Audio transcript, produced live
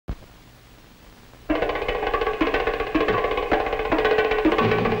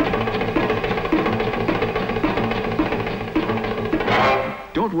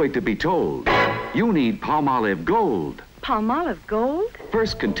Don't wait to be told. You need Palmolive Gold. Palmolive Gold?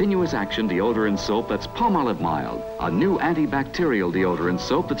 First continuous action deodorant soap that's Palmolive Mild. A new antibacterial deodorant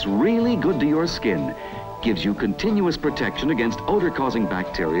soap that's really good to your skin. Gives you continuous protection against odor-causing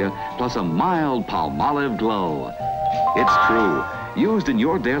bacteria, plus a mild Palmolive glow. It's true. Used in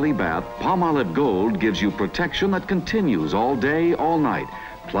your daily bath, Palmolive Gold gives you protection that continues all day, all night,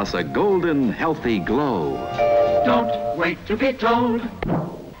 plus a golden, healthy glow. Don't wait to be told.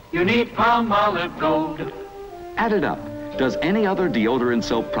 You need Palmolive Gold. Add it up. Does any other deodorant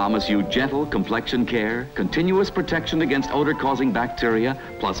soap promise you gentle complexion care, continuous protection against odor-causing bacteria,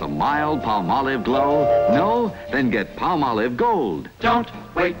 plus a mild Palmolive glow? No? Then get Palmolive Gold. Don't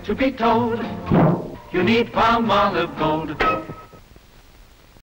wait to be told. You need Palmolive Gold.